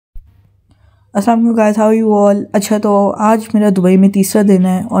अस्सलाम वालेकुम guys, how you all. अच्छा, तो आज मेरा दुबई में तीसरा दिन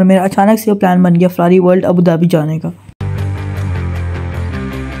है और मेरा अचानक से प्लान बन गया फरारी वर्ल्ड अबू धाबी जाने का।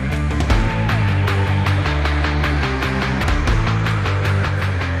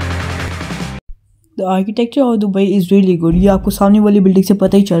 The architecture of Dubai is really good. ये आपको सामने वाली बिल्डिंग से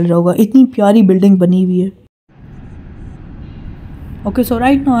पता ही चल रहा होगा, इतनी प्यारी बिल्डिंग बनी हुई है। Okay, so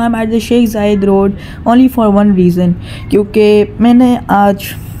right now I am at the Sheikh जायद road only for one reason, क्योंकि मैंने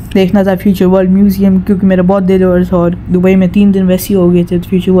आज देखना था फ्यूचर वर्ल्ड म्यूज़ियम, क्योंकि मेरा बहुत दिल और दुबई में 3 दिन वैसे ही हो गए थे। तो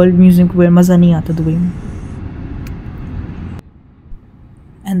फ्यूचर वर्ल्ड म्यूज़ियम को मज़ा नहीं आता दुबई में।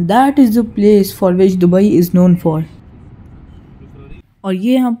 And that is the place for which Dubai is known for. और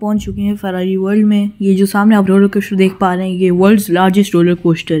ये हम पहुंच चुके हैं फरारी वर्ल्ड में। ये जो सामने आप रोलर कोस्टर देख पा रहे हैं, ये वर्ल्ड्स लार्जेस्ट रोलर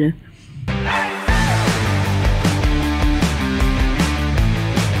कोस्टर है।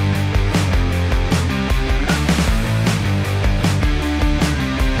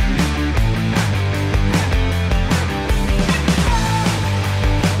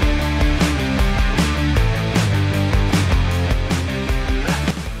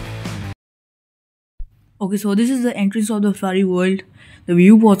 Okay, so this is the entrance of the Ferrari world. The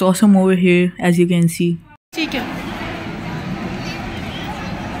view was awesome over here, as you can see.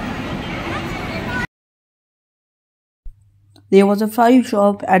 There was a Ferrari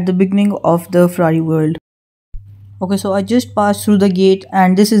shop at the beginning of the Ferrari world. Okay, so I just passed through the gate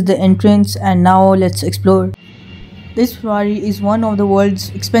and this is the entrance, and now let's explore. This Ferrari is one of the world's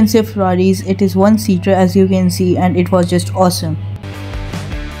expensive Ferraris. It is one-seater, as you can see, and it was just awesome.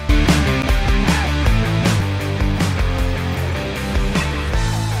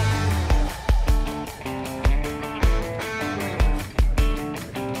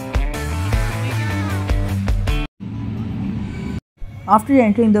 After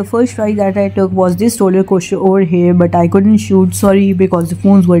entering, the first ride that I took was this roller coaster over here, but I couldn't shoot, sorry, because the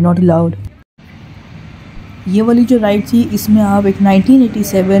phones were not allowed. ये वाली जो ride थी, इसमें आप एक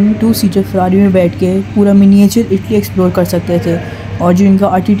 1987 2-सीटर Ferrari में बैठ के पूरा मिनिएचर इटली एक्सप्लोर कर सकते थे, और जो इनका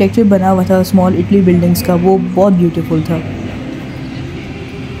आर्किटेक्चर बना हुआ था स्मॉल इटली बिल्डिंग्स का, वो बहुत ब्यूटीफुल था।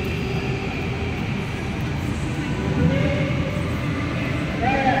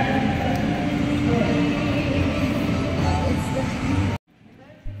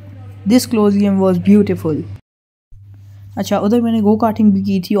 This क्लोजियम was beautiful. अच्छा, उधर मैंने गो कार्टिंग भी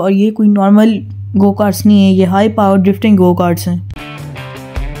की थी, और ये कोई नॉर्मल गो कार्ट्स नहीं है, ये हाई पावर ड्रिफ्टिंग गो कार्ट्स हैं।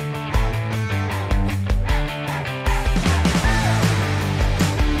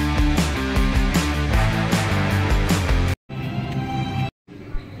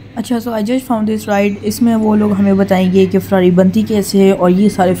 अच्छा, सो I just found this ride. इसमें वो लोग हमें बताएंगे कि फरारी बनती कैसे है, और ये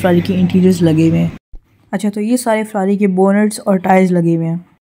सारे फरारी के इंटीरियर्स लगे हुए हैं। अच्छा, तो ये सारे फरारी के बोनेट्स और टायर्स लगे हुए हैं।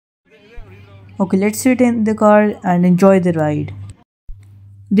 Okay, let's sit in the car and enjoy the ride.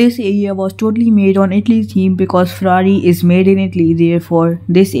 This area was totally made on Italy theme because Ferrari is made in Italy. Therefore,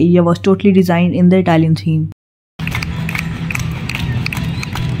 this area was totally designed in the Italian theme.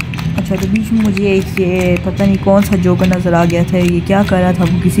 अच्छा, तो बीच में मुझे एक ये पता नहीं कौन सा जोकर नज़र आ गया था। ये क्या कर रहा था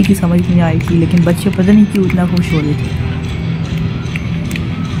वो किसी की समझ नहीं आई थी, लेकिन बच्चे पता नहीं क्यों इतना खुश हो रहे थे।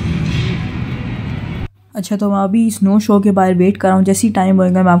 अच्छा, तो मैं अभी स्नो शो के बाहर वेट कर रहा हूँ। जैसे ही टाइम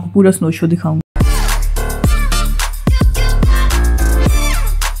होएगा मैं आपको पूरा स्नो शो दिखाऊंगा।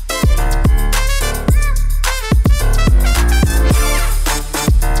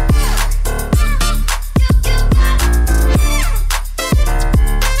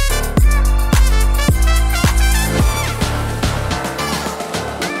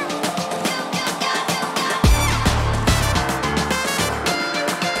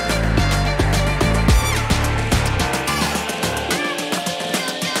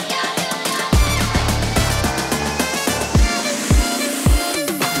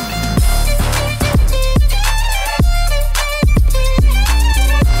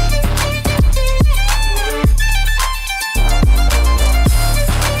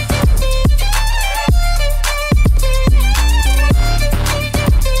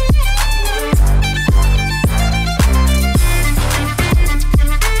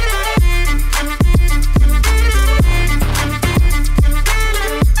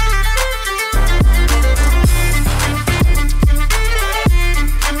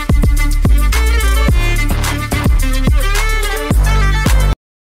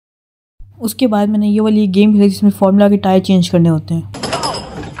 उसके बाद मैंने ये वाली गेम खेली जिसमें फार्मूला के टायर चेंज करने होते हैं।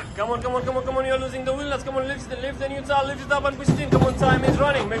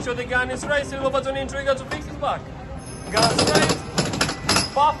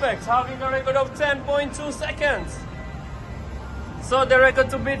 So the record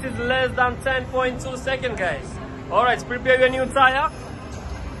to beat is less than 10.2 seconds, guys. Alright, prepare your new tire.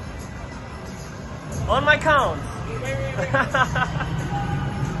 On my count.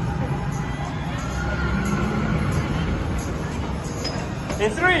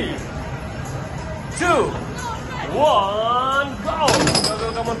 In 3, 2, 1, go!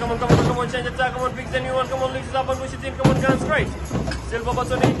 Go, come on, change the tire, come on, fix the new one, come on, lift it up and push it in, come on, gun straight. Silver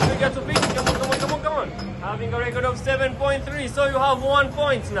button in, trigger to fix it, come on. Having a record of 7.3, so you have 1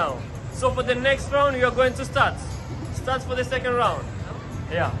 point now. So for the next round, you are going to start. Start for the second round.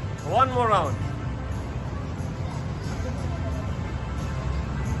 Yeah, one more round.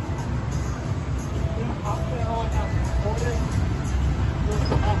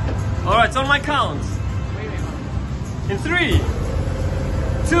 Alright, on my count. In 3,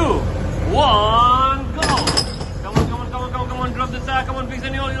 2, 1, go! Come on, drop the tire, come on, fix the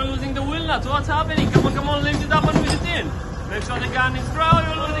you're losing the wheel nuts. What's happening? Come on, lift it up and push it in. Make sure the gun is dry,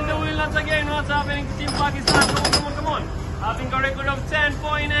 you're losing the wheel nuts again. What's happening to Team Pakistan? Come on. Having a record of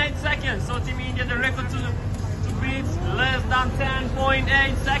 10.8 seconds. So Team India, the record to beat less than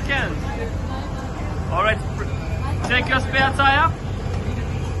 10.8 seconds. Alright, check your spare tire.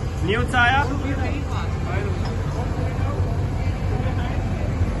 New tire.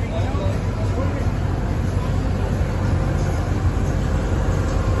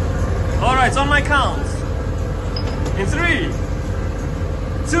 Alright, on my count. In 3,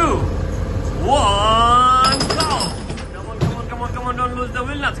 2, 1, go! Come on, don't lose the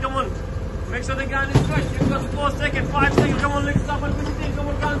wheel nuts, come on. Make sure the gun is straight. You've got 4 seconds, 5 seconds, come on, lift up and push it in. Come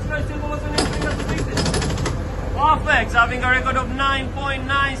on, gun straight, silver button in, fingers to fix it. Perfect, having a record of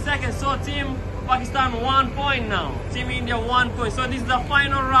 9.9 seconds. So Team Pakistan 1 point now. Team India 1 point. So this is the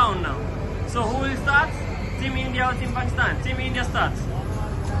final round now. So who will start? Team India or Team Pakistan? Team India starts.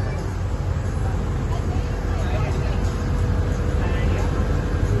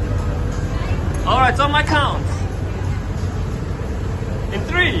 Alright, on my count. In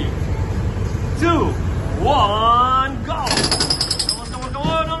 3, 2, 1, go! Come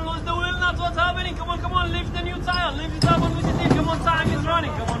on, don't lose the wheel nuts. What's happening? Come on, lift the new tire, lift it up and push it in. Come on, time is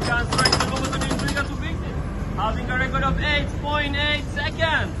running. Come on, guys, straight to the new trigger to fix it. Having a record of 8.8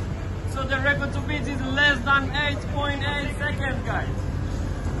 seconds. So the record to beat is less than 8.8 seconds, guys.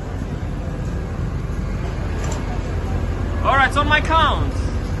 Alright, on my count.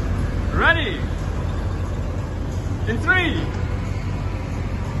 Ready? In 3,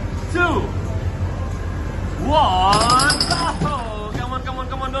 2, 1, go!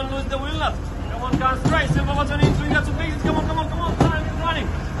 Come on, don't lose the wheel nuts. Come on, gun straight, silver button in, trigger to fix it. Come on, time is running.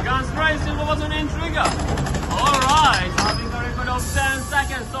 Gun straight, silver button in, trigger. Alright, having a record of 10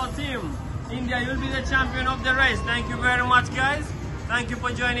 seconds. So Team India, you'll be the champion of the race. Thank you very much, guys. Thank you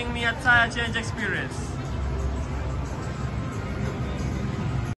for joining me at Tire Change Experience.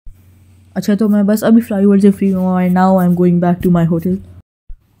 अच्छा तो मैं बस अभी flyover से free हुआ and now I am going back to my hotel.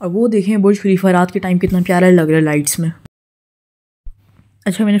 और वो देखें बुर्ज खलीफा रात के टाइम कितना प्यारा लग रहा है लाइट्स में।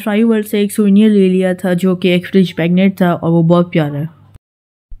 अच्छा मैंने फ्लाईओवर से एक सूवेनियर ले लिया था जो कि एक फ्रिज मैग्नेट था और वो बहुत प्यारा है।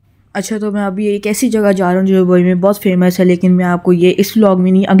 अच्छा तो मैं अभी एक ऐसी जगह जा रहा हूँ जो दुबई में बहुत फेमस है, लेकिन मैं आपको ये इस व्लॉग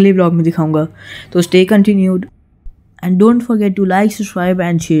में नहीं अगले व्लॉग में दिखाऊंगा। तो stay continued and don't forget to like, subscribe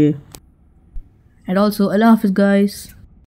and share and also अल्लाह हाफिज़ गाइस।